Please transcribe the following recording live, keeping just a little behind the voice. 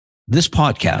This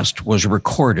podcast was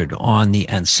recorded on the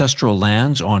ancestral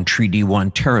lands on Treaty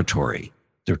 1 territory,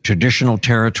 the traditional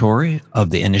territory of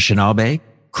the Anishinaabe,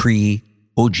 Cree,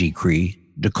 Oji-Cree,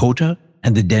 Dakota,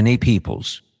 and the Dene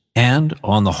peoples, and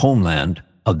on the homeland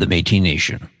of the Métis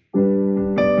Nation.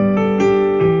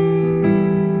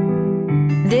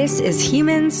 This is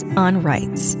Humans on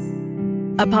Rights,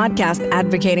 a podcast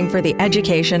advocating for the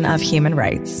education of human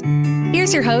rights.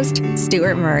 Here's your host,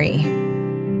 Stuart Murray.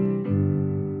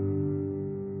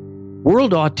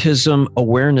 World Autism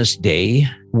Awareness Day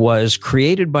was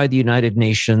created by the United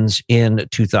Nations in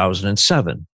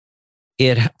 2007.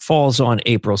 It falls on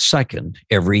April 2nd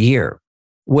every year.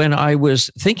 When I was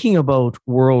thinking about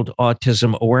World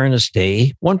Autism Awareness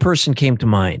Day, one person came to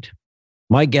mind.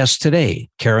 My guest today,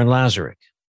 Karyn Lazareck.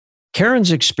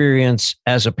 Karyn's experience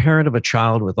as a parent of a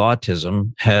child with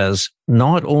autism has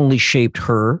not only shaped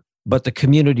her, but the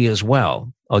community as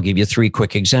well. I'll give you 3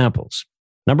 quick examples.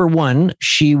 Number 1,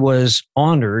 she was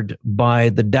honored by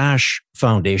the DASH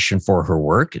Foundation for her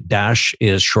work. DASH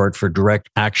is short for Direct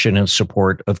Action in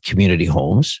Support of Community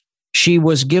Homes. She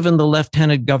was given the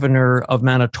Lieutenant Governor of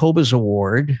Manitoba's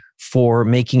award for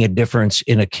making a difference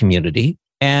in a community.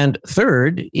 And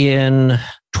third, in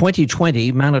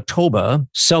 2020, Manitoba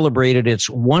celebrated its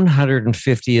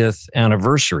 150th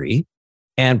anniversary.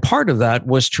 And part of that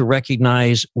was to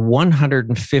recognize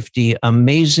 150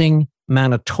 amazing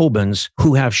Manitobans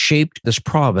who have shaped this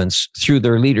province through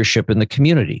their leadership in the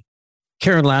community.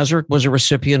 Karyn Lazareck was a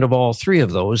recipient of all 3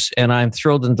 of those, and I'm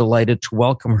thrilled and delighted to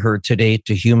welcome her today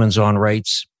to Humans on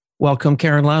Rights. Welcome,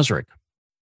 Karyn Lazareck.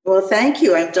 Well, thank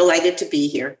you. I'm delighted to be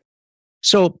here.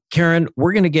 So, Karyn,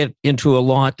 we're going to get into a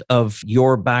lot of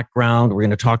your background. We're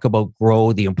going to talk about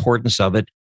GROW, the importance of it.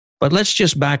 But let's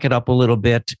just back it up a little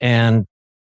bit. And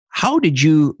how did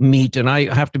you meet? And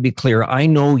I have to be clear, I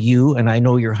know you and I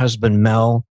know your husband,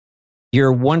 Mel.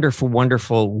 You're wonderful,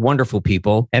 wonderful, wonderful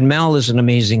people. And Mel is an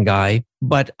amazing guy.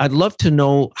 But I'd love to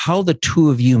know how the 2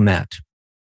 of you met.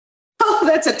 Oh,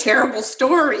 that's a terrible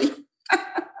story.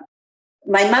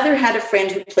 My mother had a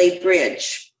friend who played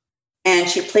bridge. And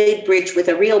she played bridge with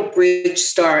a real bridge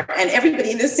star. And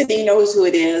everybody in the city knows who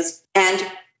it is. And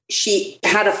she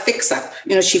had a fix-up.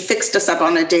 She fixed us up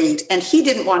on a date. And he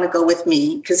didn't want to go with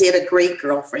me because he had a great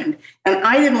girlfriend. And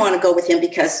I didn't want to go with him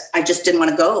because I just didn't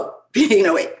want to go,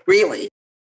 really.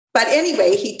 But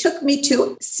anyway, he took me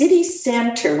to city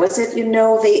center. Was it,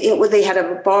 they had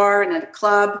a bar and a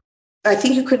club. I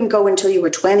think you couldn't go until you were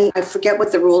 20. I forget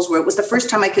what the rules were. It was the first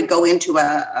time I could go into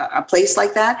a place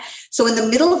like that. So in the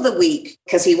middle of the week,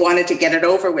 because he wanted to get it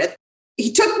over with, he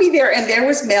took me there, and there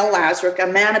was Mel Lazareck, a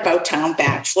man about town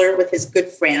bachelor with his good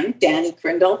friend, Danny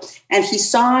Crindle. And he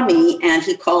saw me and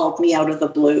he called me out of the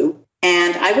blue.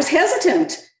 And I was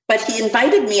hesitant, but he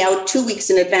invited me out 2 weeks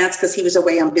in advance because he was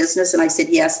away on business. And I said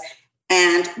yes,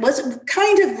 and was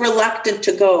kind of reluctant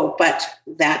to go. But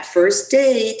that first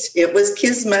date, it was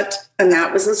kismet. And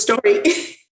that was the story.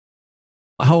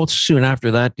 How soon after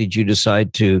that did you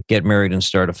decide to get married and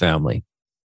start a family?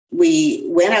 We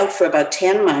went out for about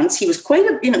 10 months. He was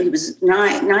he was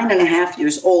nine and a half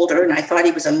years older, and I thought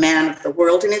he was a man of the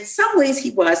world. And in some ways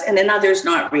he was, and in others,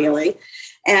 not really.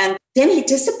 And then he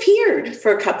disappeared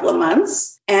for a couple of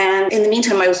months. And in the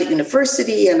meantime, I was at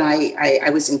university, and I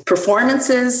was in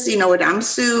performances, at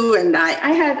AMSU, and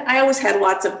I always had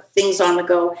lots of things on the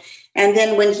go. And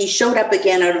then when he showed up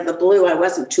again out of the blue, I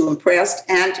wasn't too impressed.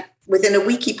 And within a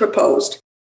week, he proposed.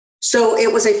 So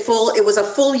it was a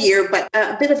full year, but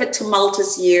a bit of a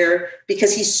tumultuous year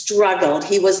because he struggled.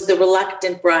 He was the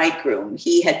reluctant bridegroom.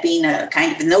 He had been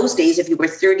in those days, if you were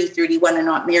 30, 31 and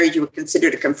not married, you were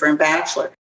considered a confirmed bachelor.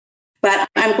 But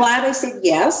I'm glad I said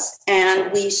yes.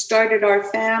 And we started our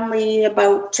family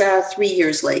about 3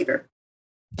 years later.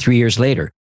 3 years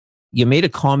later. You made a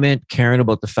comment, Karyn,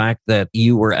 about the fact that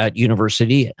you were at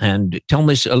university. And tell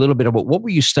me a little bit about what were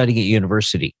you studying at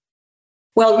university?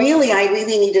 Well, I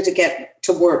really needed to get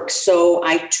to work. So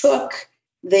I took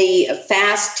the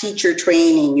fast teacher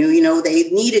training. They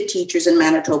needed teachers in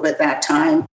Manitoba at that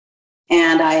time.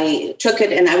 And I took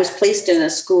it, and I was placed in a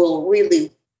school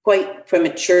really quite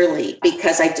prematurely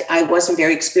because I wasn't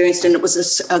very experienced. And it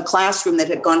was a classroom that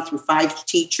had gone through 5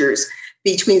 teachers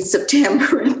between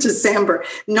September and December.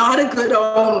 Not a good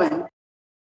omen.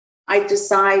 I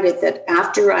decided that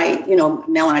after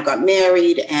Mel and I got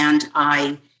married, and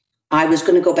I was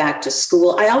going to go back to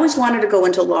school. I always wanted to go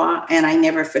into law, and I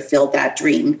never fulfilled that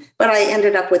dream. But I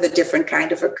ended up with a different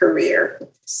kind of a career.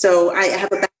 So I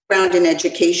have a background in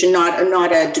education, not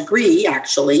a degree,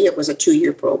 actually. It was a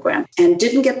 2-year program. And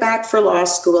didn't get back for law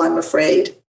school, I'm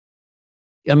afraid.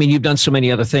 I mean, you've done so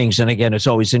many other things. And again, it's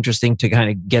always interesting to kind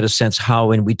of get a sense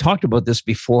how, and we talked about this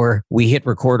before we hit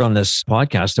record on this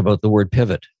podcast about the word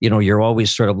pivot. You're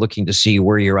always sort of looking to see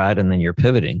where you're at and then you're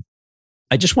pivoting.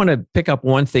 I just want to pick up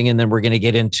one thing and then we're going to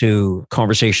get into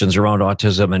conversations around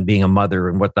autism and being a mother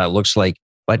and what that looks like.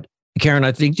 But Karyn,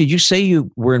 I think, did you say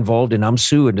you were involved in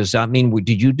UMSU? And does that mean,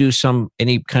 did you do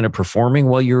any kind of performing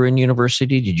while you were in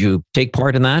university? Did you take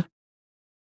part in that?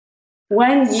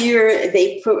 One year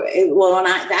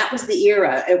that was the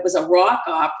era. It was a rock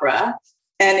opera,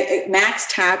 and Max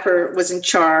Tapper was in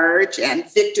charge, and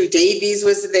Victor Davies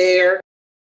was there.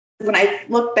 When I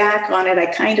look back on it, I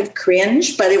kind of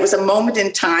cringe, but it was a moment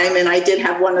in time, and I did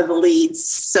have one of the leads.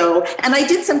 So, and I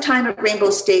did some time at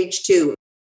Rainbow Stage too.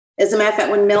 As a matter of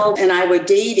fact, when Mel and I were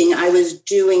dating, I was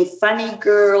doing Funny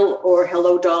Girl or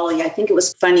Hello Dolly. I think it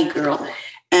was Funny Girl.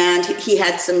 And he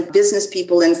had some business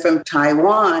people in from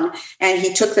Taiwan, and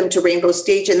he took them to Rainbow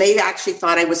Stage, and they actually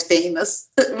thought I was famous,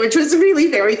 which was really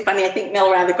very funny. I think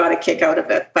Mel rather got a kick out of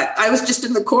it, but I was just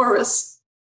in the chorus.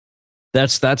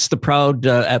 That's the proud,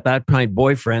 at that point,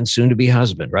 boyfriend, soon to be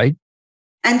husband, right?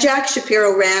 And Jack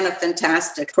Shapiro ran a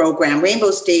fantastic program.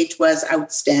 Rainbow Stage was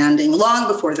outstanding, long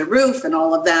before The Roof and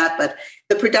all of that, but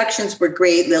the productions were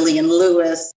great. Lillian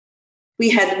Lewis. We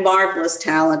had marvelous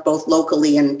talent, both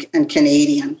locally and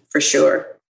Canadian, for sure.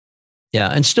 Yeah,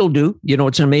 and still do.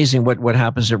 It's amazing what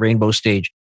happens at Rainbow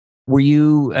Stage. Were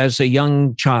you, as a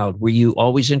young child, were you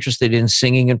always interested in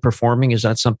singing and performing? Is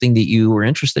that something that you were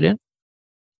interested in?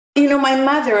 My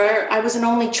mother, I was an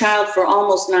only child for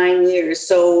almost 9 years.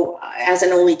 So as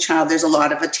an only child, there's a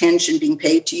lot of attention being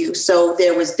paid to you. So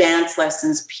there was dance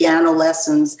lessons, piano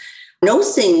lessons, no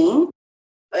singing.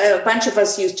 A bunch of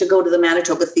us used to go to the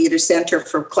Manitoba Theatre Centre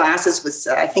for classes with,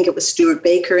 I think it was Stuart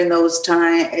Baker in those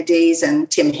days,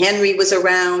 and Tim Henry was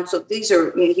around. So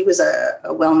he was a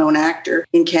well-known actor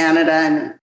in Canada.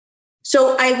 And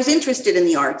so I was interested in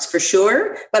the arts for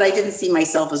sure, but I didn't see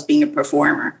myself as being a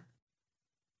performer.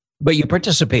 But you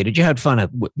participated. You had fun.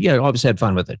 Obviously had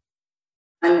fun with it.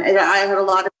 And I had a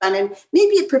lot of fun, and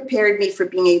maybe it prepared me for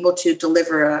being able to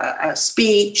deliver a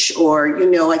speech, or,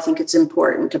 I think it's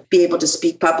important to be able to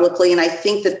speak publicly. And I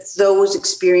think that those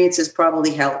experiences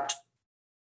probably helped.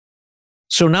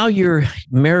 So now you're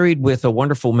married with a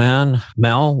wonderful man,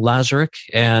 Mel Lazareck,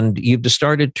 and you've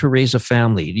started to raise a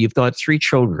family. You've got 3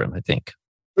 children, I think.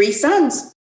 3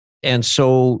 sons. And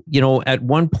so, at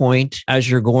one point, as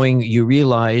you're going, you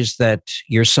realize that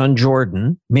your son,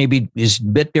 Jordan, maybe is a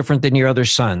bit different than your other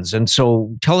sons. And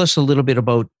so tell us a little bit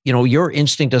about, your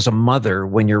instinct as a mother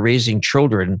when you're raising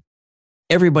children.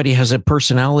 Everybody has a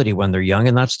personality when they're young,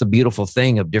 and that's the beautiful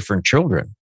thing of different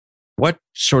children. What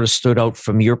sort of stood out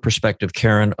from your perspective,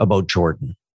 Karyn, about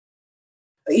Jordan?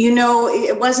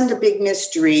 It wasn't a big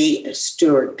mystery,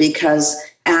 Stuart, because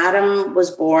Adam was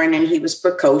born and he was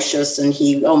precocious, and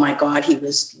he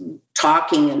was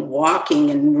talking and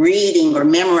walking and reading or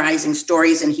memorizing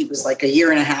stories. And he was like 1.5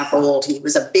 years old. He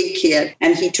was a big kid,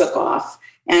 and he took off.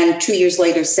 And 2 years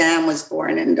later, Sam was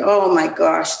born. And oh my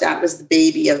gosh, that was the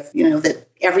baby of, that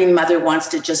every mother wants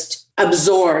to just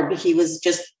absorb. He was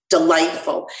just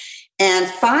delightful. And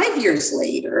 5 years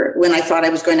later, when I thought I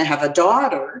was going to have a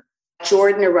daughter,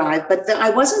 Jordan arrived, but I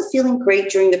wasn't feeling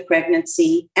great during the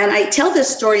pregnancy. And I tell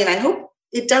this story, and I hope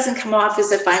it doesn't come off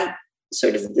as if I'm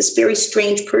sort of this very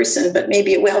strange person, but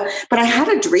maybe it will. But I had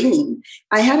a dream.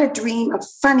 I had a dream, a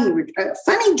funny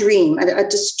dream, a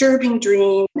disturbing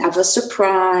dream of a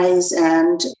surprise.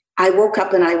 And I woke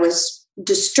up and I was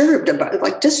disturbed.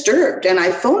 And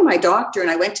I phoned my doctor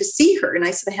and I went to see her. And I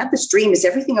said, I had this dream. Is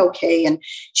everything okay? And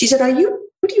she said,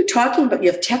 what are you talking about?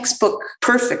 You have textbook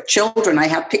perfect children. I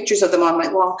have pictures of them on my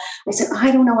wall. I said, I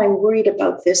don't know. I'm worried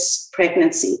about this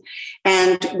pregnancy.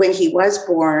 And when he was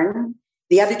born,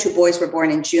 the other 2 boys were born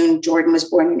in June. Jordan was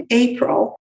born in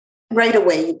April. Right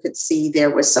away, you could see there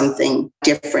was something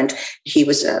different. He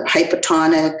was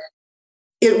hypotonic.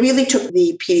 It really took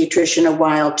the pediatrician a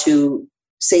while to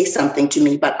say something to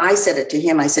me, but I said it to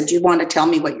him. I said, do you want to tell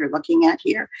me what you're looking at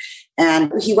here?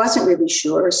 And he wasn't really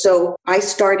sure. So I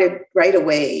started right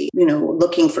away,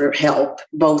 looking for help,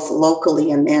 both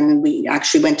locally, and then we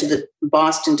actually went to the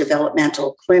Boston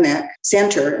Developmental Clinic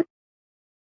Center.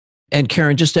 And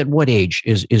Karyn, just at what age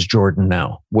is Jordan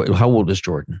now? How old is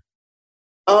Jordan?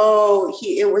 Oh,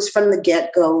 it was from the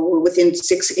get-go. Within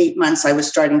 6-8 months, I was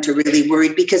starting to really worry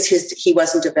because he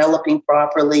wasn't developing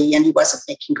properly and he wasn't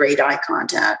making great eye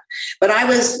contact. But I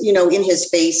was, in his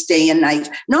face day and night,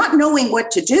 not knowing what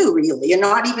to do really, and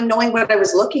not even knowing what I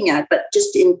was looking at, but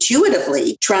just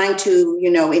intuitively trying to,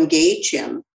 engage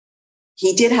him.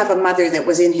 He did have a mother that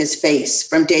was in his face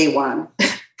from day one.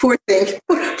 Poor thing,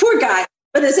 poor guy.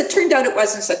 But as it turned out, it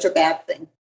wasn't such a bad thing.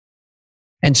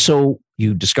 And so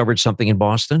you discovered something in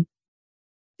Boston?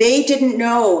 They didn't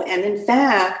know. And in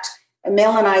fact,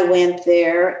 Mel and I went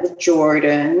there with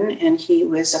Jordan, and he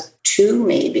was 2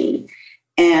 maybe.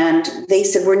 And they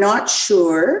said, we're not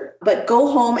sure, but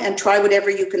go home and try whatever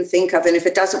you can think of. And if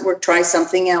it doesn't work, try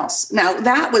something else. Now,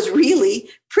 that was really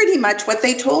pretty much what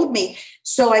they told me.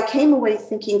 So I came away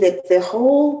thinking that the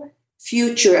whole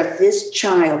future of this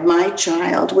child, my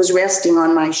child, was resting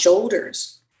on my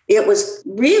shoulders. It was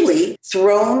really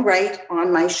thrown right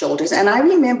on my shoulders. And I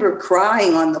remember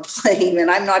crying on the plane, and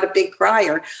I'm not a big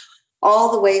crier,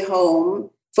 all the way home,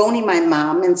 phoning my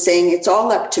mom and saying, it's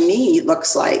all up to me, it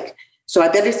looks like. So I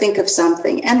better think of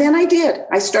something. And then I did.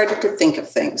 I started to think of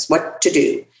things, what to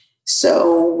do.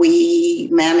 So we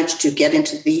managed to get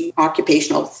into the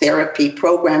occupational therapy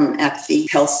program at the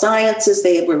Health Sciences.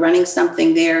 They were running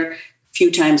something there a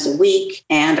few times a week.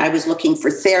 And I was looking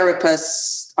for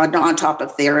therapists on top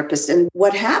of therapists. And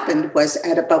what happened was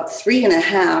at about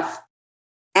 3.5,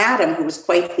 Adam, who was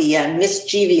quite the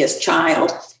mischievous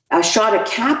child, shot a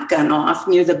cap gun off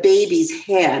near the baby's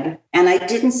head, and I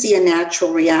didn't see a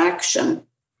natural reaction.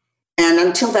 And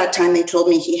until that time, they told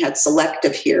me he had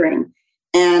selective hearing.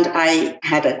 And I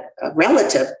had a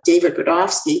relative, David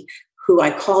Rudofsky, who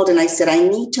I called and I said, I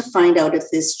need to find out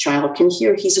if this child can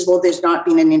hear. He says, well, there's not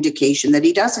been an indication that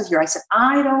he doesn't hear. I said,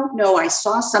 I don't know. I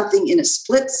saw something in a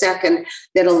split second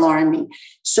that alarmed me.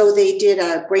 So they did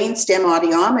a brainstem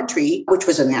audiometry, which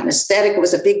was an anesthetic. It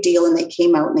was a big deal. And they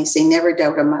came out and they say, never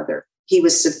doubt a mother. He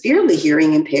was severely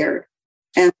hearing impaired.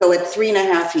 And so at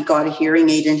 3.5, he got a hearing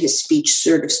aid, and his speech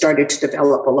sort of started to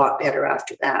develop a lot better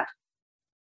after that.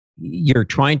 You're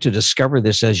trying to discover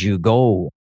this as you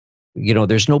go. You know,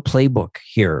 there's no playbook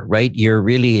here, right? You're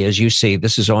really, as you say,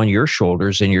 this is on your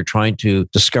shoulders, and you're trying to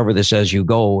discover this as you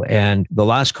go. And the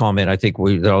last comment I think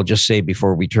that I'll just say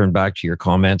before we turn back to your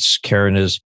comments, Karyn,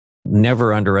 is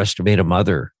never underestimate a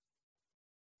mother.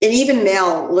 And even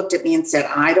Mel looked at me and said,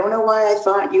 I don't know why I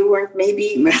thought you weren't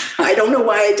maybe, I don't know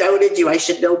why I doubted you. I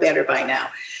should know better by now.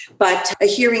 But a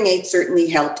hearing aid certainly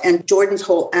helped. And Jordan's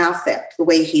whole affect, the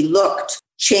way he looked,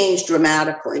 changed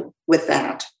dramatically with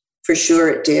that. For sure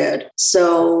it did.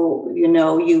 So, you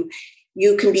know,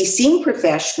 you can be seeing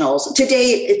professionals.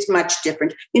 Today, it's much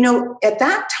different. You know, at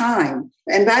that time,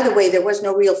 and by the way, there was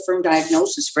no real firm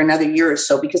diagnosis for another year or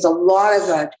so, because a lot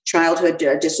of childhood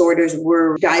disorders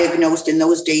were diagnosed in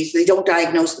those days. They don't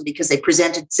diagnose them because they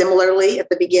presented similarly at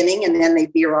the beginning, and then they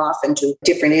veer off into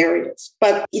different areas.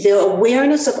 But the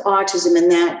awareness of autism in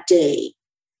that day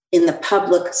in the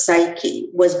public psyche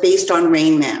was based on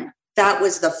Rain Man. That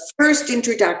was the first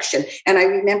introduction. And I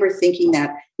remember thinking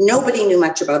that nobody knew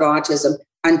much about autism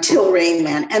until Rain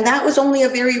Man. And that was only a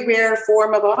very rare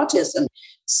form of autism.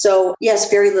 So yes,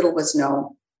 very little was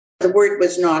known. The word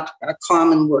was not a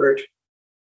common word.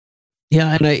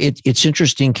 Yeah. And it's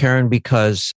interesting, Karyn,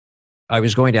 because I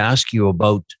was going to ask you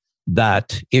about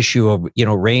that issue of, you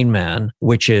know, Rain Man,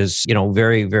 which is, you know,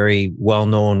 very, very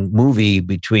well-known movie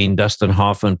between Dustin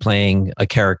Hoffman playing a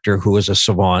character who is a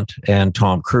savant and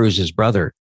Tom Cruise, his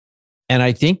brother. And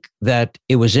I think that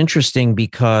it was interesting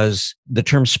because the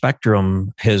term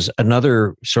spectrum has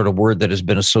another sort of word that has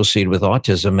been associated with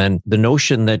autism, and the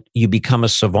notion that you become a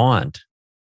savant.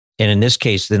 And in this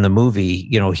case, in the movie,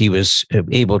 you know, he was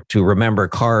able to remember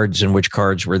cards and which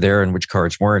cards were there and which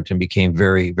cards weren't, and became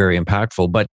very, very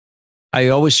impactful. But I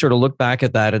always sort of look back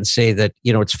at that and say that,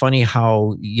 you know, it's funny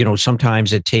how, you know,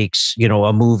 sometimes it takes, you know,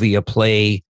 a movie, a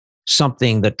play,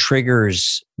 something that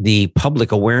triggers the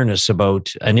public awareness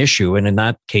about an issue. And in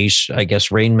that case, I guess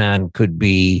Rain Man could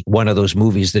be one of those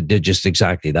movies that did just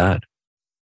exactly that.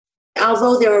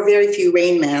 Although there are very few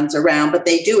Rain Mans around, but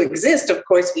they do exist, of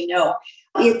course, we know.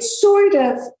 It's sort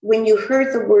of, when you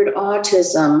heard the word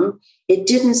autism, it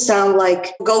didn't sound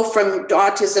like go from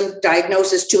autism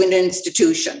diagnosis to an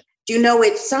institution. You know,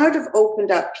 it sort of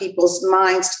opened up people's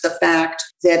minds to the fact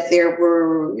that there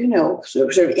were, you know,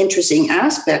 sort of interesting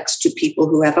aspects to people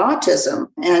who have autism.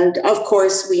 And of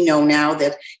course, we know now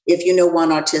that if you know one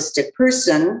autistic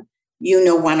person, you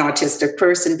know one autistic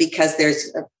person, because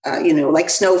there's, you know, like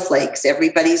snowflakes,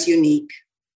 everybody's unique.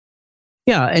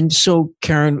 Yeah. And so,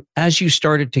 Karyn, as you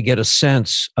started to get a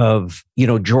sense of, you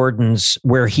know, Jordan's,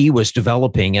 where he was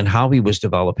developing and how he was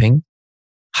developing,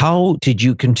 how did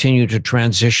you continue to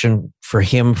transition for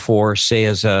him for, say,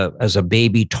 as a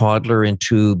baby toddler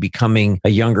into becoming a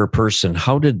younger person?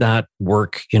 How did that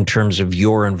work in terms of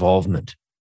your involvement?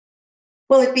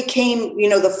 Well, it became, you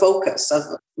know, the focus of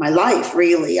my life,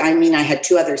 really. I mean, I had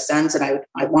 2 other sons, and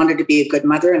I wanted to be a good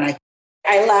mother. And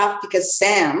I laughed because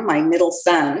Sam, my middle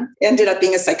son, ended up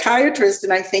being a psychiatrist.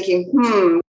 And I'm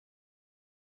thinking,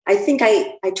 I think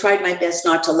I tried my best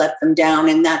not to let them down.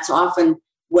 And that's often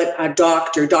what a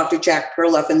doctor, Dr. Jack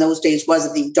Perloff in those days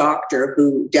was the doctor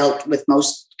who dealt with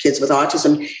most kids with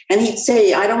autism. And he'd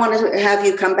say, I don't want to have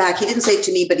you come back. He didn't say it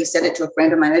to me, but he said it to a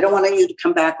friend of mine. I don't want you to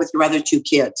come back with your other two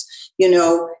kids.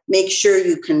 Make sure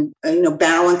you can,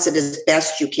 balance it as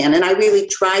best you can. And I really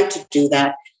tried to do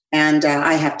that. And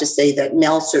I have to say that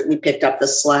Mel certainly picked up the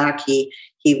slack. He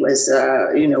was,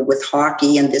 with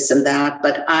hockey and this and that.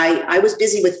 But I was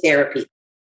busy with therapy.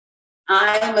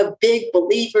 I'm a big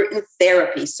believer in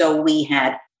therapy. So we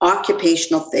had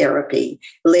occupational therapy.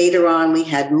 Later on, we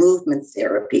had movement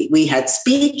therapy. We had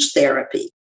speech therapy.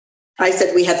 I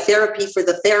said we had therapy for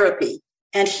the therapy.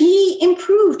 And he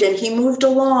improved and he moved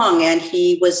along and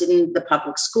he was in the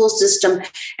public school system.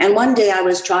 And one day I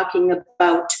was talking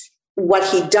about what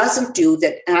he doesn't do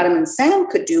that Adam and Sam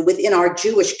could do within our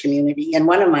Jewish community. And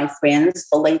one of my friends,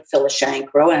 the late Phyllis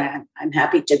Shankro, and I'm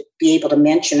happy to be able to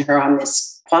mention her on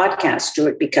this podcast,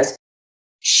 Stuart, because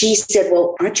she said,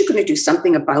 well, aren't you going to do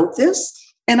something about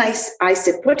this? And I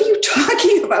said, what are you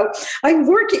talking about? I'm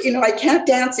working, I can't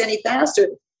dance any faster.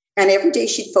 And every day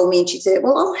she'd phone me and she'd say,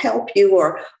 well, I'll help you,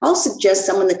 or I'll suggest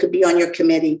someone that could be on your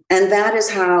committee. And that is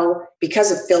how,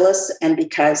 because of Phyllis and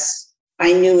because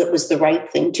I knew it was the right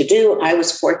thing to do, I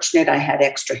was fortunate I had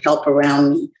extra help around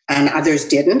me and others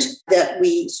didn't, that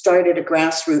we started a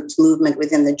grassroots movement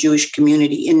within the Jewish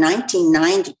community in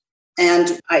 1990.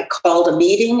 And I called a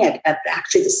meeting at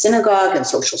actually the synagogue, and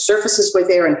social services were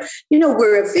there. And,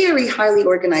 we're a very highly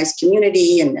organized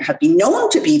community and have been known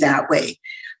to be that way.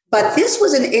 But this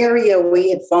was an area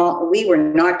we were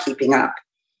not keeping up.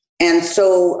 And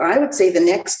so I would say the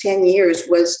next 10 years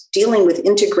was dealing with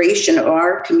integration of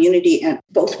our community and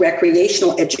both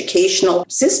recreational, educational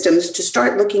systems to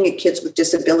start looking at kids with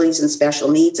disabilities and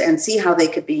special needs and see how they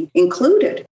could be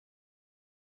included.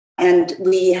 And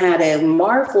we had a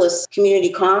marvelous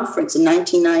community conference in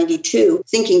 1992,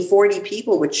 thinking 40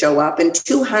 people would show up, and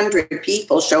 200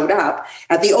 people showed up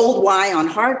at the old Y on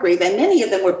Hargrave, and many of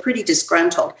them were pretty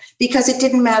disgruntled because it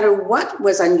didn't matter what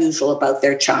was unusual about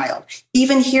their child,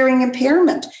 even hearing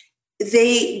impairment.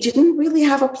 They didn't really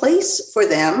have a place for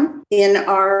them in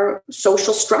our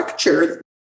social structure,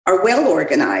 our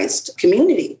well-organized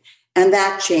community, and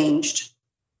that changed.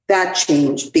 That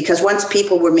changed because once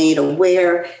people were made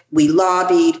aware, we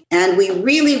lobbied and we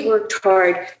really worked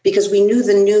hard because we knew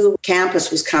the new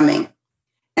campus was coming.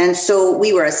 And so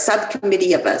we were a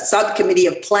subcommittee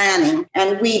of planning,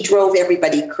 and we drove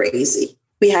everybody crazy.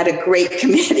 We had a great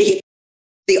committee.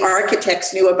 The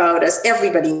architects knew about us.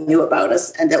 Everybody knew about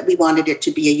us, and that we wanted it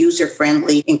to be a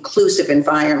user-friendly, inclusive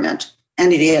environment.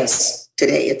 And it is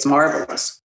today. It's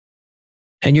marvelous.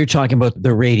 And you're talking about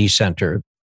the Rady Center.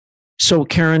 So,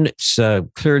 Karyn, it's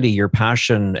clearly your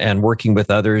passion and working with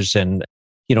others. And,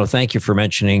 thank you for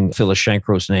mentioning Phyllis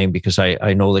Shankro's name, because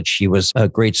I know that she was a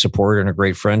great supporter and a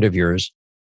great friend of yours.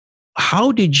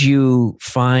 How did you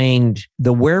find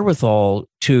the wherewithal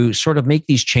to sort of make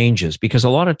these changes? Because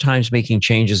a lot of times making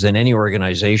changes in any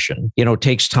organization,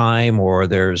 takes time, or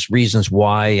there's reasons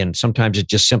why. And sometimes it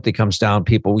just simply comes down,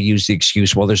 people will use the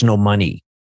excuse, well, there's no money.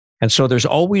 And so there's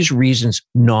always reasons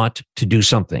not to do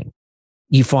something.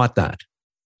 You fought that.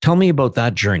 Tell me about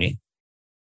that journey.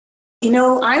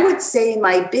 I would say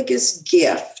my biggest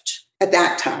gift at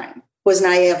that time was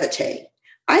naivete.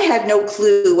 I had no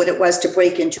clue what it was to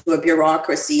break into a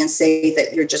bureaucracy and say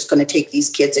that you're just going to take these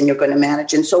kids and you're going to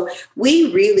manage. And so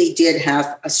we really did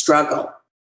have a struggle.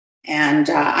 And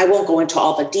I won't go into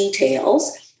all the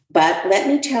details, but let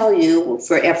me tell you,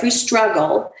 for every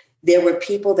struggle, there were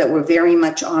people that were very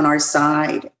much on our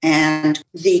side. And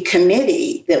the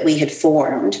committee that we had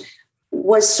formed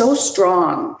was so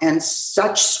strong and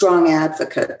such strong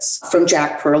advocates, from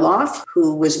Jack Perloff,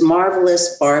 who was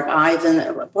marvelous, Barb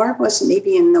Ivan. Barb wasn't,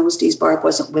 maybe in those days, Barb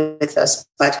wasn't with us,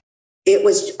 but it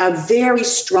was a very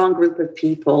strong group of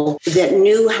people that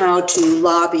knew how to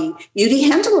lobby. Udi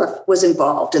Hendeloff was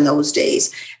involved in those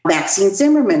days. Maxine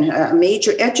Zimmerman, a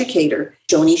major educator.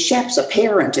 Joni Sheps, a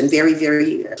parent and very,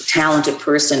 very talented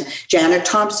person. Janet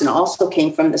Thompson also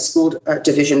came from the school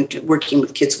division working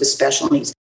with kids with special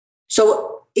needs.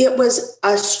 So it was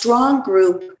a strong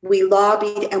group. We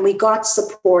lobbied and we got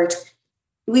support.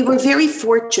 We were very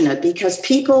fortunate because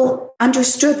people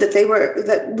understood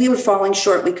that we were falling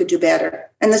short. We could do better.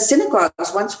 And the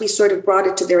synagogues, once we sort of brought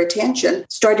it to their attention,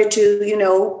 started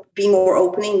to, be more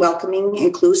opening, welcoming,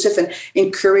 inclusive, and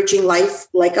encouraging life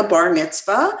like a bar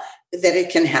mitzvah, that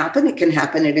it can happen. It can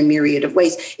happen in a myriad of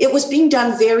ways. It was being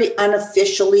done very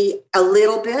unofficially a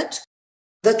little bit.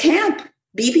 The camp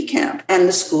BB camp. And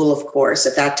the school, of course,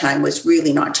 at that time was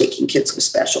really not taking kids with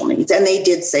special needs. And they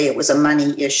did say it was a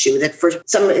money issue, that for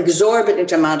some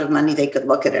exorbitant amount of money, they could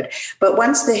look at it. But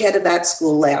once the head of that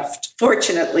school left,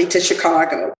 fortunately, to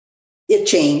Chicago, it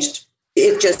changed.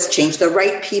 It just changed. The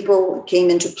right people came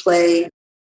into play.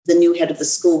 The new head of the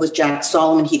school was Jack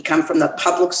Solomon. He'd come from the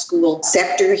public school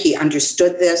sector. He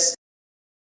understood this.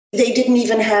 They didn't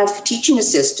even have teaching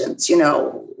assistants.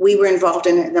 We were involved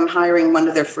in them hiring one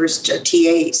of their first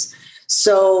TAs.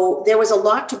 So there was a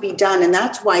lot to be done. And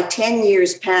that's why 10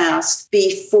 years passed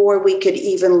before we could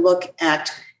even look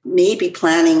at maybe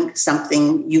planning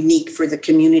something unique for the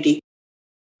community.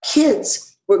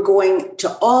 Kids were going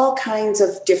to all kinds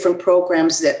of different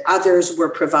programs that others were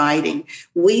providing.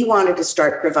 We wanted to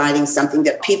start providing something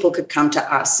that people could come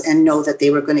to us and know that they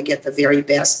were going to get the very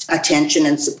best attention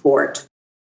and support.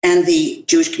 And the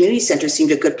Jewish Community Center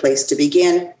seemed a good place to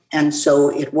begin. And so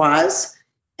it was.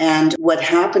 And what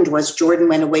happened was Jordan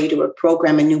went away to a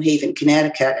program in New Haven,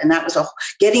 Connecticut. And that was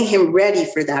getting him ready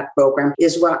for that program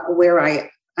is where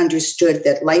I understood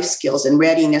that life skills and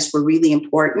readiness were really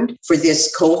important for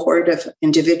this cohort of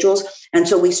individuals. And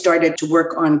so we started to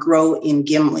work on Grow in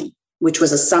Gimli, which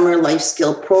was a summer life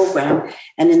skill program.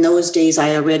 And in those days,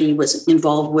 I already was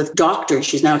involved with doctors.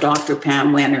 She's now Dr.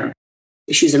 Pam Wenner.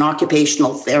 She's an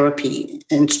occupational therapy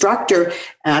instructor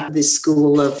at the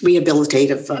School of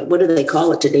Rehabilitative, what do they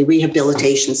call it today?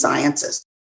 Rehabilitation Sciences.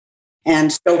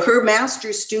 And so her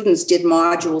master's students did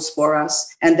modules for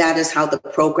us, and that is how the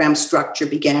program structure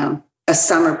began, a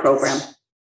summer program.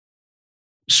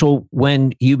 So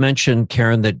when you mentioned,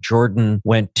 Karyn, that Jordan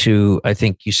went to, I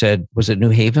think you said, was it New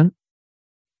Haven?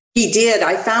 He did.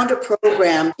 I found a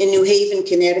program in New Haven,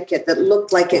 Connecticut that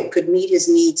looked like it could meet his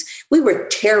needs. We were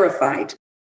terrified.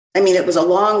 I mean, it was a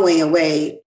long way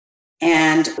away.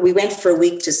 And we went for a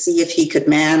week to see if he could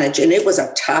manage. And it was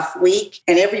a tough week.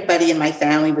 And everybody in my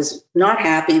family was not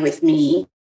happy with me.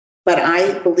 But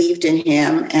I believed in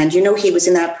him. And, he was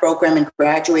in that program and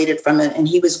graduated from it. And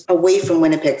he was away from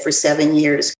Winnipeg for 7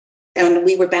 years. And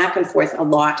we were back and forth a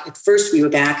lot. At first, we were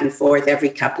back and forth every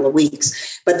couple of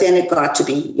weeks. But then it got to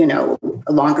be,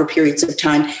 longer periods of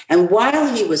time. And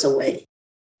while he was away,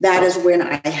 that is when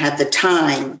I had the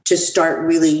time to start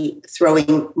really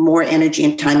throwing more energy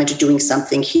and time into doing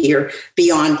something here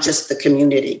beyond just the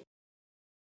community.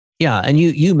 Yeah. And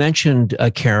you mentioned,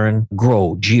 Karyn,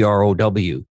 GROW,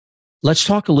 GROW. Let's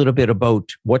talk a little bit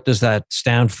about what does that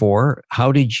stand for?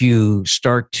 How did you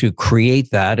start to create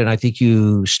that? And I think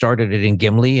you started it in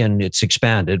Gimli and it's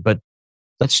expanded, but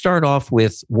let's start off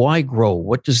with why GROW?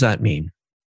 What does that mean?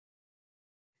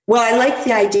 Well, I like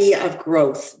the idea of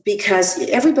growth because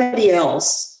everybody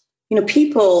else,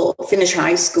 people finish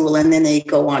high school and then they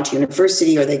go on to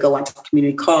university or they go on to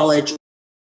community college.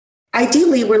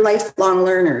 Ideally, we're lifelong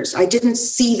learners. I didn't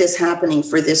see this happening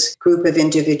for this group of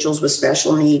individuals with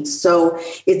special needs. So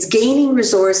it's gaining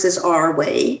resources our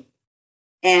way.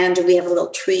 And we have a little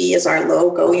tree as our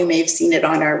logo. You may have seen it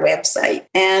on our website.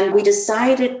 And we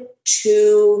decided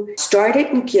to start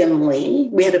it in Gimli.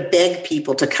 We had to beg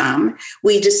people to come.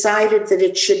 We decided that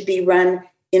it should be run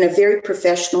in a very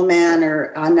professional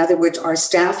manner. In other words, our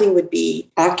staffing would be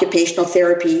occupational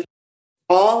therapy.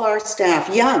 All our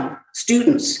staff, young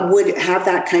students, would have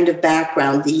that kind of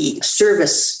background, the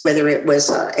service, whether it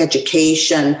was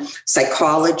education,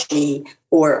 psychology,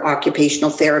 or occupational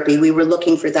therapy. We were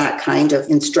looking for that kind of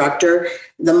instructor.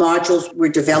 The modules were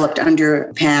developed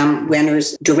under Pam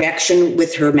Wenner's direction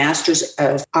with her Master's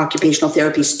of Occupational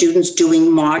Therapy students doing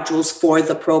modules for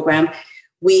the program.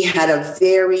 We had a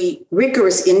very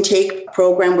rigorous intake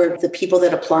program where the people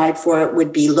that applied for it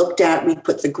would be looked at. We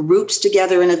put the groups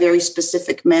together in a very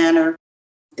specific manner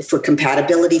for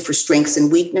compatibility, for strengths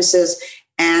and weaknesses,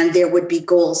 and there would be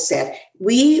goals set.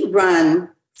 We run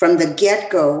from the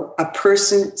get-go a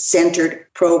person-centered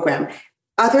program.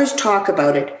 Others talk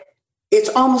about it. It's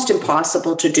almost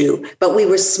impossible to do, but we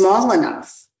were small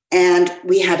enough and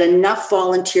we had enough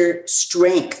volunteer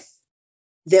strength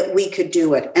that we could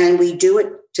do it. And we do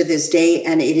it to this day.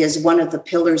 And it is one of the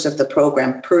pillars of the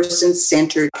program,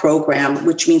 person-centered program,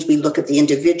 which means we look at the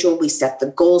individual, we set the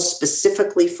goals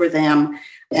specifically for them,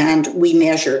 and we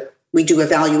measure. We do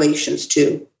evaluations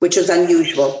too, which is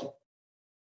unusual.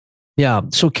 Yeah.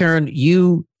 So Karyn,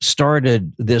 you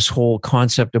started this whole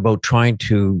concept about trying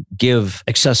to give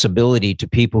accessibility to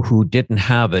people who didn't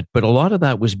have it, but a lot of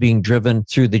that was being driven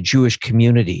through the Jewish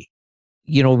community.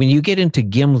 When you get into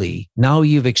Gimli, now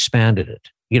you've expanded it.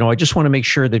 I just want to make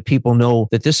sure that people know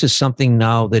that this is something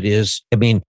now that is,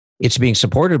 it's being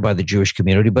supported by the Jewish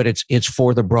community, but it's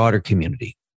for the broader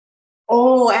community.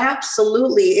 Oh,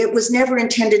 absolutely. It was never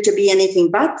intended to be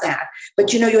anything but that.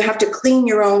 But, you have to clean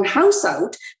your own house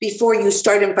out before you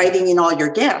start inviting in all your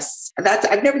guests.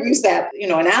 I've never used that,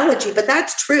 analogy, but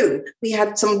that's true. We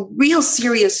had some real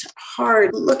serious,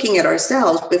 hard looking at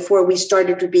ourselves before we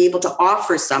started to be able to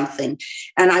offer something.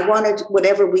 And I wanted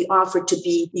whatever we offered to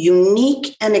be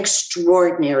unique and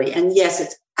extraordinary. And yes,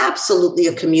 it's absolutely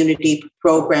a community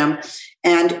program.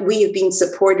 And we have been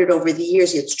supported over the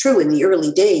years. It's true, in the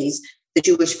early days, the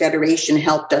Jewish Federation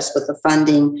helped us with the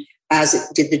funding, as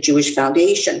it did the Jewish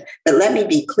Foundation. But let me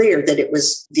be clear that it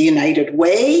was the United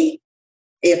Way,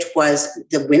 it was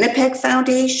the Winnipeg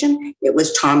Foundation, it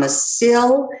was Thomas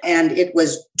Sill, and it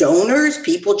was donors,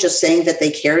 people just saying that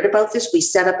they cared about this. We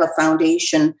set up a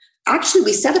foundation. Actually,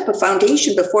 we set up a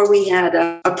foundation before we had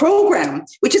a program,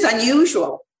 which is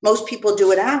unusual. Most people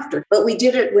do it after, but we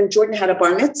did it when Jordan had a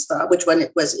bar mitzvah, which one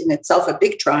it was in itself a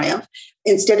big triumph.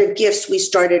 Instead of gifts, we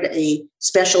started a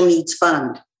special needs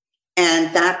fund.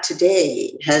 And that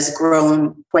today has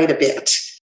grown quite a bit.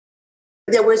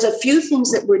 There was a few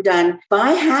things that were done by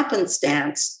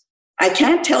happenstance. I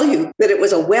can't tell you that it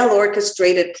was a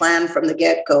well-orchestrated plan from the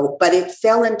get-go, but it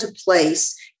fell into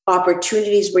place.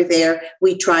 Opportunities were there.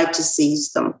 We tried to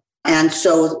seize them. And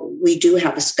so we do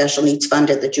have a special needs fund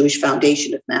at the Jewish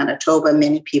Foundation of Manitoba.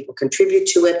 Many people contribute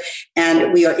to it.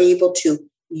 And we are able to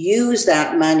use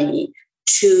that money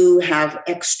to have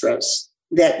extras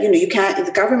that, you can't,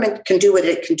 the government can do what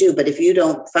it can do. But if you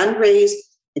don't fundraise,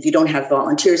 if you don't have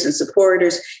volunteers and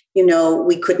supporters,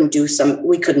 we couldn't do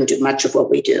much of what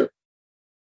we do.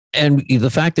 And the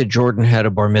fact that Jordan had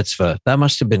a bar mitzvah, that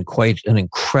must have been quite an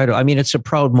incredible, it's a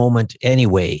proud moment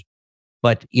anyway.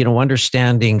 But,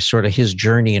 understanding sort of his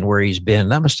journey and where he's been,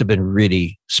 that must have been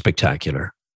really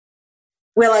spectacular.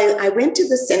 Well, I went to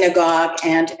the synagogue,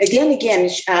 and again,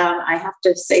 I have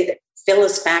to say that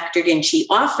Phyllis factored in. She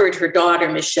offered her daughter,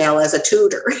 Michelle, as a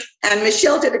tutor, and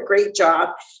Michelle did a great job.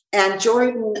 And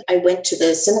Jordan, I went to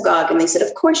the synagogue, and they said,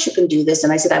 of course you can do this.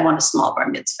 And I said, I want a small bar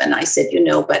mitzvah. And I said,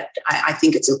 but I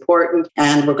think it's important,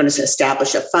 and we're going to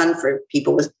establish a fund for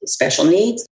people with special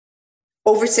needs.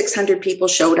 Over 600 people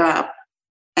showed up.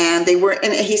 And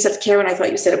he said, Karyn, I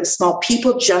thought you said it was small.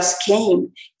 People just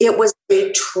came. It was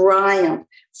a triumph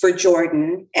for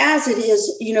Jordan, as it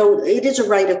is, it is a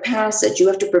rite of passage. You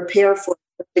have to prepare for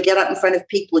it, to get up in front of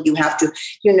people. You have to,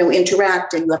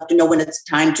 interact, and you have to know when it's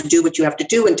time to do what you have to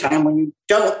do and time when you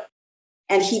don't.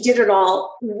 And he did it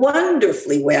all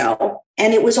wonderfully well.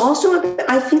 And it was also,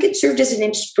 I think it served as an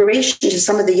inspiration to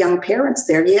some of the young parents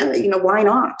there. Yeah, why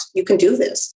not? You can do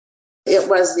this. It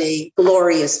was a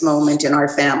glorious moment in our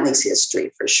family's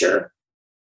history, for sure.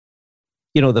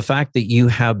 The fact that you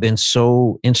have been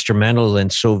so instrumental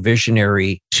and so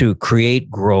visionary to create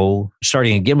GROW,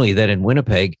 starting in Gimli, then in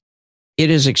Winnipeg, it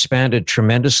has expanded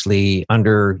tremendously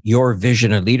under your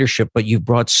vision and leadership, but you've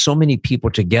brought so many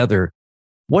people together.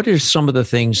 What are some of the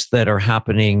things that are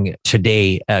happening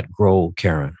today at GROW,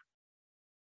 Karyn?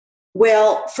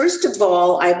 Well, first of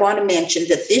all, I want to mention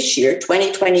that this year,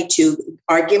 2022,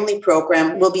 our Gimli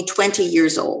program will be 20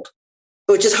 years old,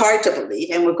 which is hard to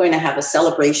believe. And we're going to have a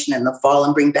celebration in the fall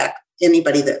and bring back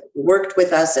anybody that worked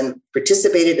with us and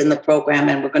participated in the program.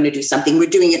 And we're going to do something. We're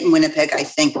doing it in Winnipeg, I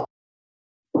think.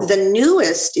 The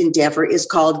newest endeavor is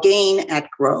called Gain at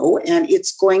GROW, and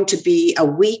it's going to be a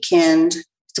weekend.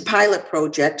 It's a pilot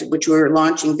project, which we're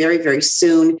launching very, very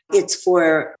soon. It's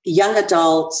for young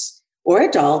adults or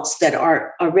adults that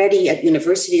are already at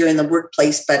university or in the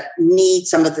workplace, but need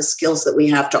some of the skills that we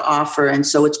have to offer. And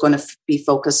so it's going to be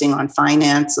focusing on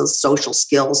finances, social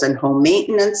skills, and home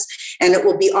maintenance. And it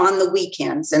will be on the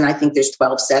weekends. And I think there's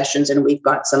 12 sessions, and we've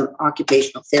got some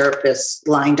occupational therapists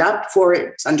lined up for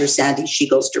it. It's under Sandy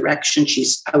Shiegel's direction.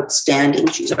 She's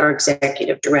outstanding. She's our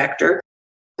executive director.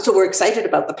 So we're excited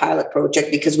about the pilot project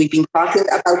because we've been talking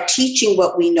about teaching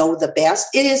what we know the best.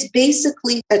 It is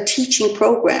basically a teaching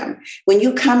program. When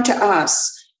you come to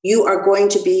us, you are going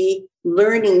to be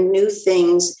learning new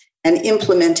things and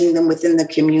implementing them within the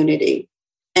community.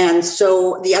 And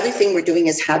so the other thing we're doing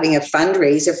is having a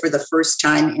fundraiser for the first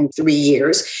time in 3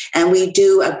 years. And we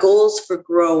do a Goals for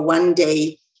GROW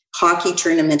one-day hockey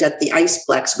tournament at the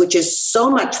Iceplex, which is so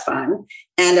much fun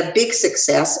and a big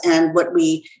success. And what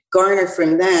we garner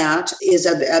from that is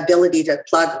an ability to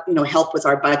help with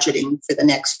our budgeting for the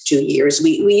next 2 years.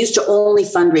 We used to only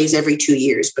fundraise every 2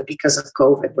 years, but because of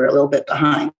COVID, we're a little bit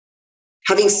behind.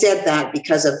 Having said that,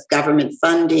 because of government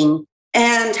funding,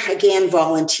 And again,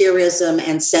 volunteerism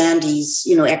and Sandy's,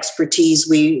 expertise,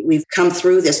 we've come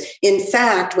through this. In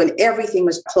fact, when everything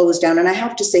was closed down, and I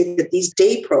have to say that these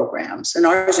day programs, and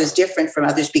ours is different from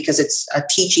others because it's a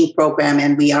teaching program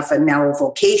and we have now a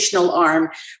vocational arm.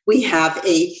 We have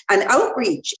an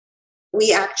outreach.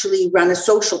 We actually run a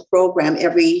social program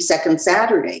every second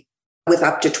Saturday with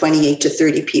up to 28 to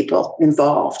 30 people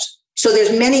involved. So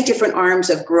there's many different arms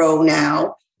of Grow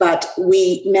now, but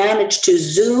we managed to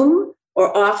Zoom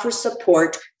or offer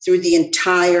support through the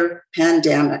entire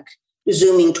pandemic.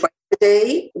 Zooming twice a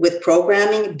day with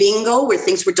programming, bingo, where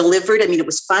things were delivered. I mean, it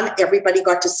was fun. Everybody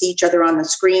got to see each other on the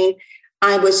screen.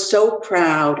 I was so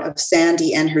proud of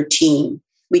Sandy and her team.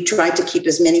 We tried to keep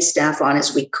as many staff on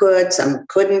as we could. Some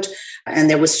couldn't. And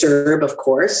there was CERB, of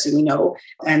course,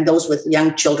 and those with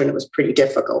young children, it was pretty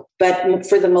difficult. But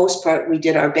for the most part, we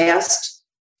did our best.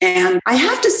 And I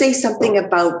have to say something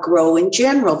about Grow in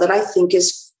general that I think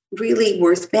is really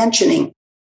worth mentioning.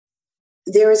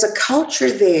 There is a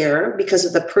culture there because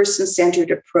of the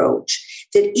person-centered approach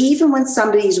that even when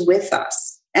somebody's with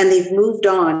us and they've moved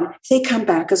on, they come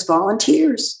back as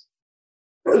volunteers.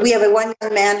 We have one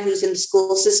young man who's in the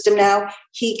school system now.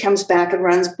 He comes back and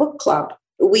runs book club.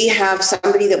 We have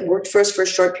somebody that worked for us for a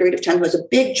short period of time who has a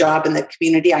big job in the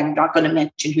community. I'm not going to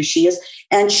mention who she is.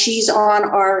 And she's on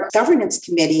our governance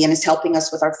committee and is helping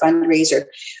us with our fundraiser.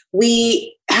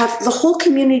 We have the whole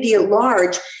community at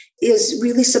large is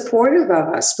really supportive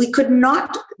of us. We could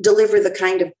not deliver the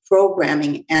kind of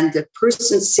programming and the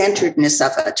person-centeredness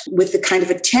of it with the kind of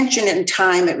attention and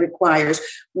time it requires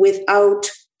without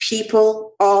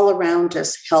people all around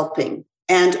us helping.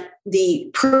 And the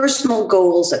personal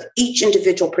goals of each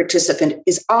individual participant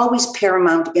is always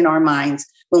paramount in our minds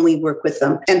when we work with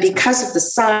them. And because of the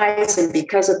size and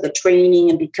because of the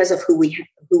training and because of who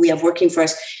we have working for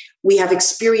us, we have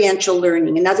experiential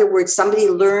learning. In other words, somebody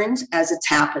learns as it's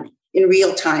happening in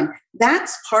real time.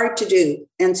 That's hard to do.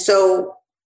 And so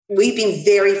we've been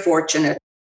very fortunate.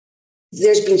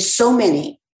 There's been so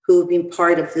many who have been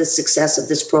part of the success of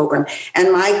this program.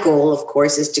 And my goal, of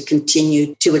course, is to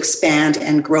continue to expand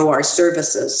and grow our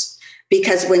services.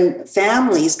 Because when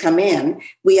families come in,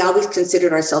 we always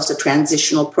considered ourselves a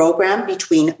transitional program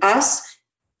between us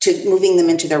to moving them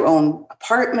into their own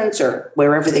apartments or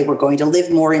wherever they were going to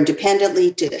live more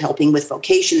independently, to helping with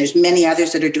vocation. There's many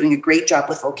others that are doing a great job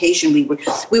with vocation. We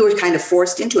were kind of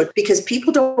forced into it because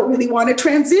people don't really want to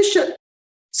transition.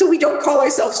 So we don't call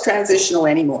ourselves transitional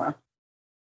anymore.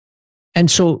 And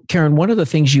so, Karyn, one of the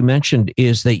things you mentioned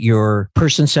is that you're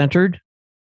person-centered.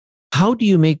 How do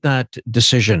you make that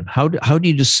decision? How do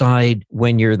you decide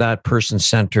when you're that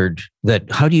person-centered?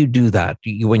 How do you do that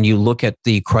when you look at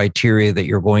the criteria that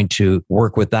you're going to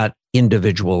work with that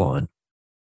individual on?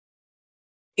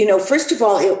 First of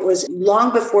all, it was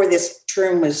long before this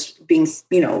term was being,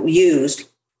 used.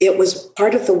 It was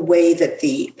part of the way that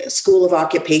the School of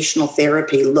Occupational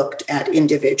Therapy looked at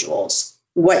individuals,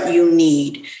 what you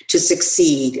need to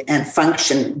succeed and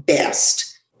function best.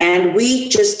 And we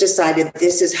just decided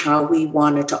this is how we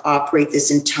wanted to operate this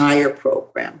entire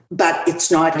program. But it's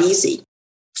not easy.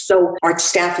 So our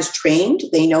staff is trained.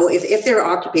 They know if they're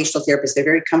occupational therapists, they're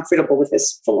very comfortable with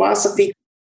this philosophy.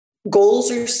 Goals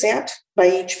are set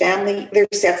by each family. They're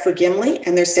set for Gimli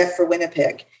and they're set for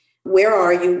Winnipeg. Where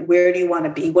are you? Where do you want to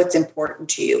be? What's important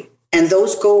to you? And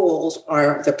those goals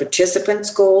are the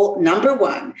participant's goal, number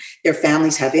one. Their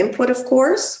families have input, of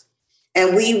course.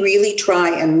 And we really try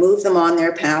and move them on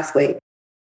their pathway.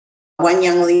 One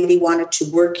young lady wanted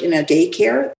to work in a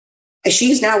daycare.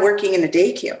 She's now working in a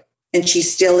daycare. And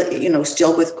she's still,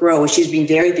 still with Grow. She's been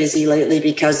very busy lately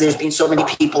because there's been so many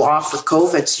people off with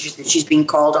COVID. So she's being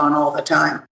called on all the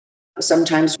time.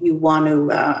 Sometimes you want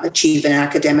to achieve an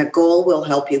academic goal. We'll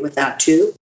help you with that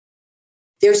too.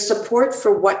 There's support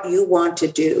for what you want to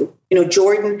do.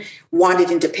 Jordan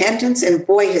wanted independence, and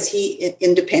boy, is he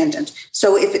independent.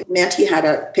 So if it meant he had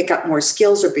to pick up more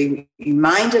skills or be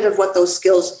reminded of what those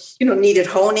skills, needed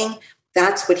honing,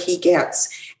 that's what he gets.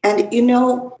 And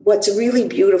what's really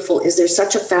beautiful is there's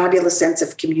such a fabulous sense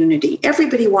of community.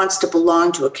 Everybody wants to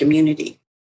belong to a community.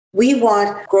 We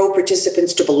want Grow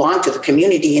participants to belong to the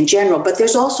community in general, but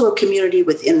there's also a community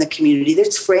within the community.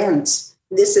 There's friends.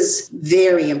 This is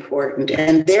very important,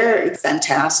 and they're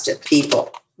fantastic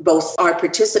people, both our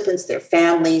participants, their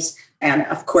families, and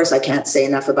of course, I can't say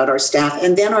enough about our staff,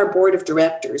 and then our board of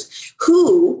directors,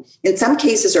 who in some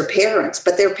cases are parents,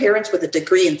 but they're parents with a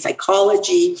degree in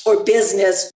psychology or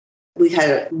business. We've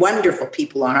had wonderful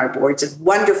people on our boards and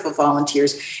wonderful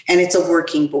volunteers, and it's a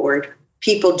working board.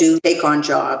 People do take on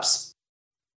jobs.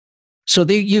 So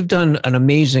you've done an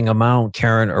amazing amount,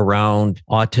 Karyn, around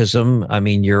autism. I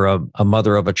mean, you're a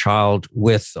mother of a child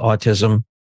with autism.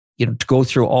 To go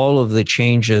through all of the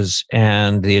changes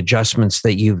and the adjustments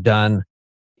that you've done,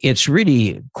 it's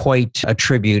really quite a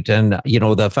tribute. And,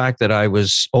 the fact that I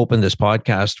was open this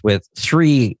podcast with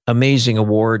 3 amazing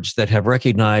awards that have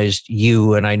recognized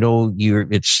you. And I know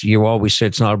you always say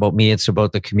it's not about me, it's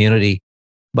about the community,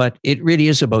 but it really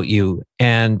is about you.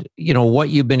 And, what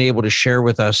you've been able to share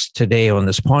with us today on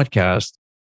this podcast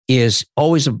is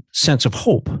always a sense of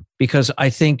hope, because I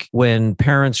think when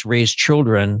parents raise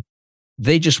children,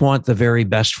 they just want the very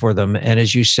best for them. And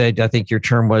as you said, I think your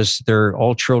term was,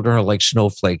 all children are like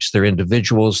snowflakes. They're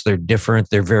individuals. They're different.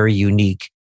 They're very unique.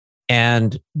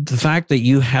 And the fact that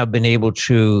you have been able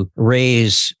to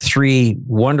raise 3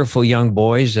 wonderful young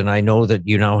boys, and I know that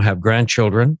you now have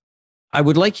grandchildren, I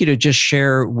would like you to just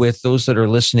share with those that are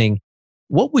listening,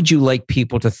 what would you like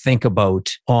people to think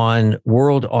about on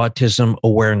World Autism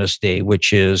Awareness Day,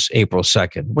 which is April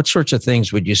 2nd? What sorts of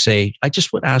things would you say? I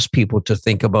just would ask people to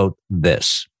think about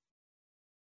this.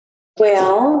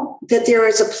 Well, that there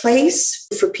is a place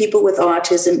for people with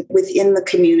autism within the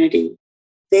community.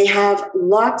 They have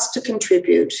lots to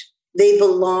contribute. They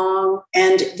belong,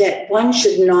 and that one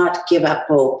should not give up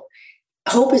hope.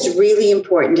 Hope is really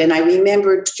important. And I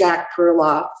remembered Jack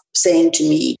Perloff saying to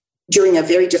me during a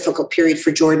very difficult period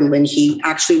for Jordan, when he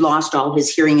actually lost all his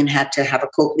hearing and had to have a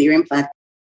cochlear implant,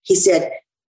 he said,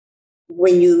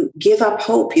 when you give up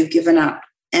hope, you've given up.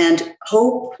 And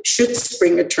hope should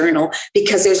spring eternal,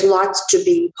 because there's lots to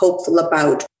be hopeful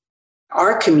about.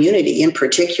 Our community in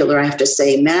particular, I have to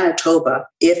say, Manitoba,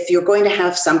 if you're going to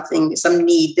have some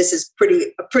need, this is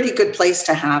a pretty good place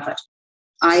to have it.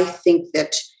 I think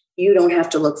that you don't have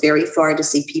to look very far to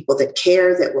see people that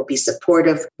care, that will be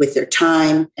supportive with their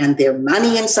time and their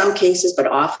money in some cases, but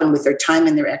often with their time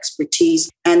and their expertise,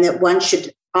 and that one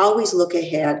should always look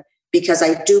ahead, because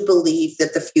I do believe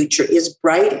that the future is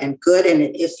bright and good.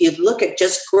 And if you look at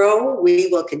just grow, we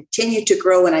will continue to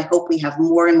grow. And I hope we have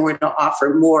more and more to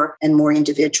offer more and more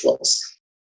individuals.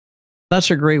 That's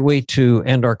a great way to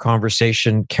end our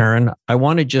conversation, Karyn. I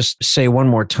want to just say one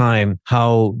more time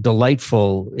how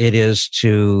delightful it is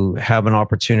to have an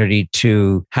opportunity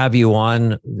to have you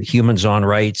on Humans on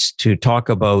Rights to talk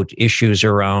about issues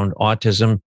around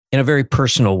autism in a very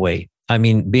personal way. I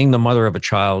mean, being the mother of a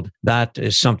child, that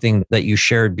is something that you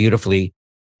shared beautifully.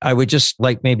 I would just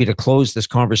like maybe to close this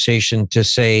conversation to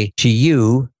say to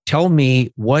you, tell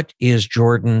me, what is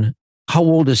Jordan? How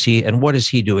old is he? And what is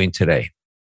he doing today?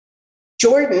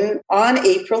 Jordan, on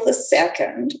April the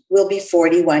 2nd, will be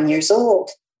 41 years old,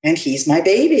 and he's my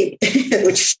baby,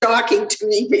 which is shocking to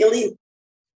me, really.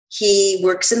 He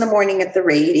works in the morning at the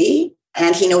Rady,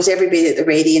 and he knows everybody at the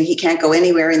Rady, and he can't go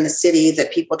anywhere in the city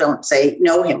that people don't say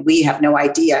know him. We have no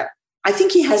idea. I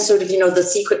think he has sort of, the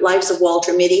secret lives of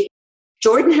Walter Mitty.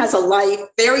 Jordan has a life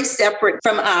very separate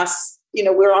from us.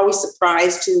 We're always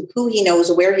surprised to who he knows,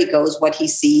 where he goes, what he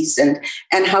sees, and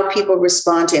how people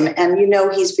respond to him. And,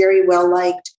 he's very well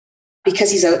liked because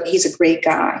he's a great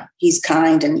guy. He's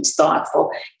kind and he's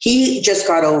thoughtful. He just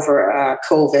got over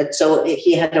COVID. So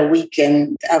he had a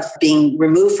weekend of being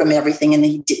removed from everything, and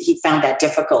he found that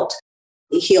difficult.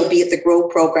 He'll be at the GROW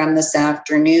program this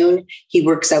afternoon. He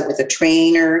works out with a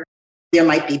trainer. There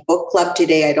might be book club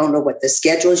today. I don't know what the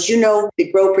schedule is.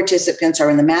 The GROW participants are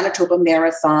in the Manitoba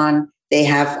Marathon. They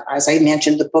have, as I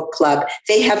mentioned, the book club.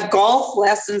 They have golf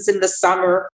lessons in the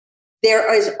summer.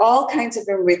 There is all kinds of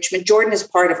enrichment. Jordan is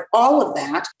part of all of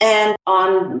that. And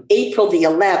on April the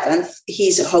 11th,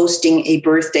 he's hosting a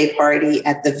birthday party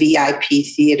at the VIP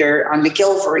Theatre on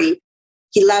McGillivray.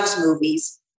 He loves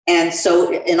movies. And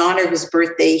so in honor of his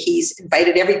birthday, he's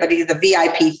invited everybody to the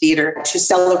VIP Theatre to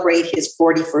celebrate his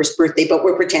 41st birthday, but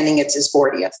we're pretending it's his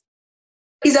 40th.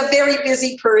 He's a very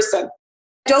busy person.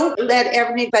 Don't let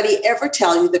anybody ever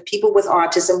tell you that people with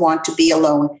autism want to be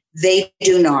alone. They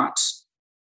do not.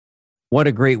 What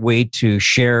a great way to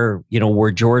share,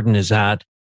 where Jordan is at.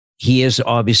 He is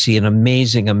obviously an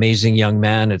amazing, amazing young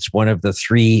man. It's one of the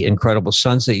 3 incredible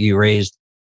sons that you raised.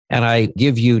 And I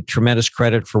give you tremendous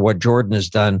credit for what Jordan has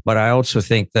done. But I also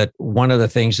think that one of the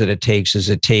things that it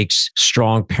takes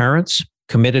strong parents,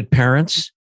 committed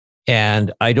parents.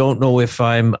 And I don't know if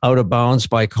I'm out of bounds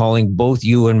by calling both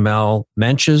you and Mel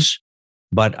Menches,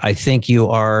 but I think you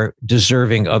are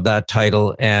deserving of that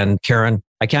title. And Karyn,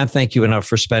 I can't thank you enough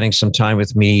for spending some time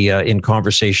with me in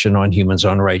conversation on Humans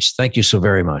on Rights. Thank you so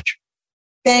very much.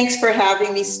 Thanks for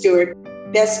having me, Stuart.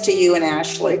 Best to you and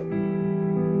Ashley.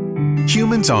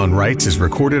 Humans on Rights is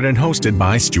recorded and hosted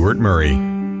by Stuart Murray.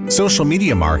 Social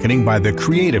media marketing by the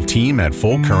creative team at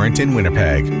Full Current in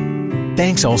Winnipeg.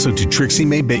 Thanks also to Trixie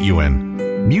May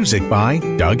Bituin. Music by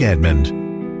Doug Edmond.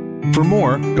 For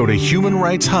more, go to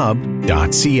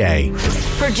humanrightshub.ca.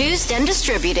 Produced and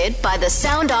distributed by the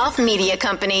Sound Off Media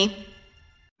Company.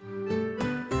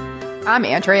 I'm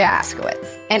Andrea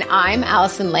Askowitz. And I'm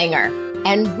Allison Langer.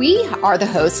 And we are the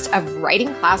hosts of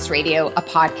Writing Class Radio, a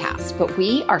podcast, but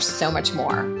we are so much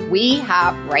more. We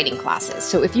have writing classes.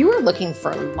 So if you are looking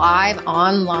for live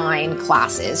online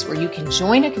classes where you can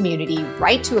join a community,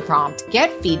 write to a prompt,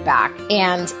 get feedback,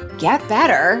 and get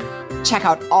better, check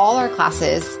out all our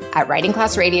classes at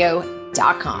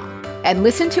writingclassradio.com. And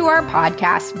listen to our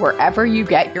podcast wherever you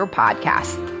get your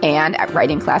podcasts and at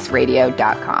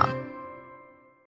writingclassradio.com.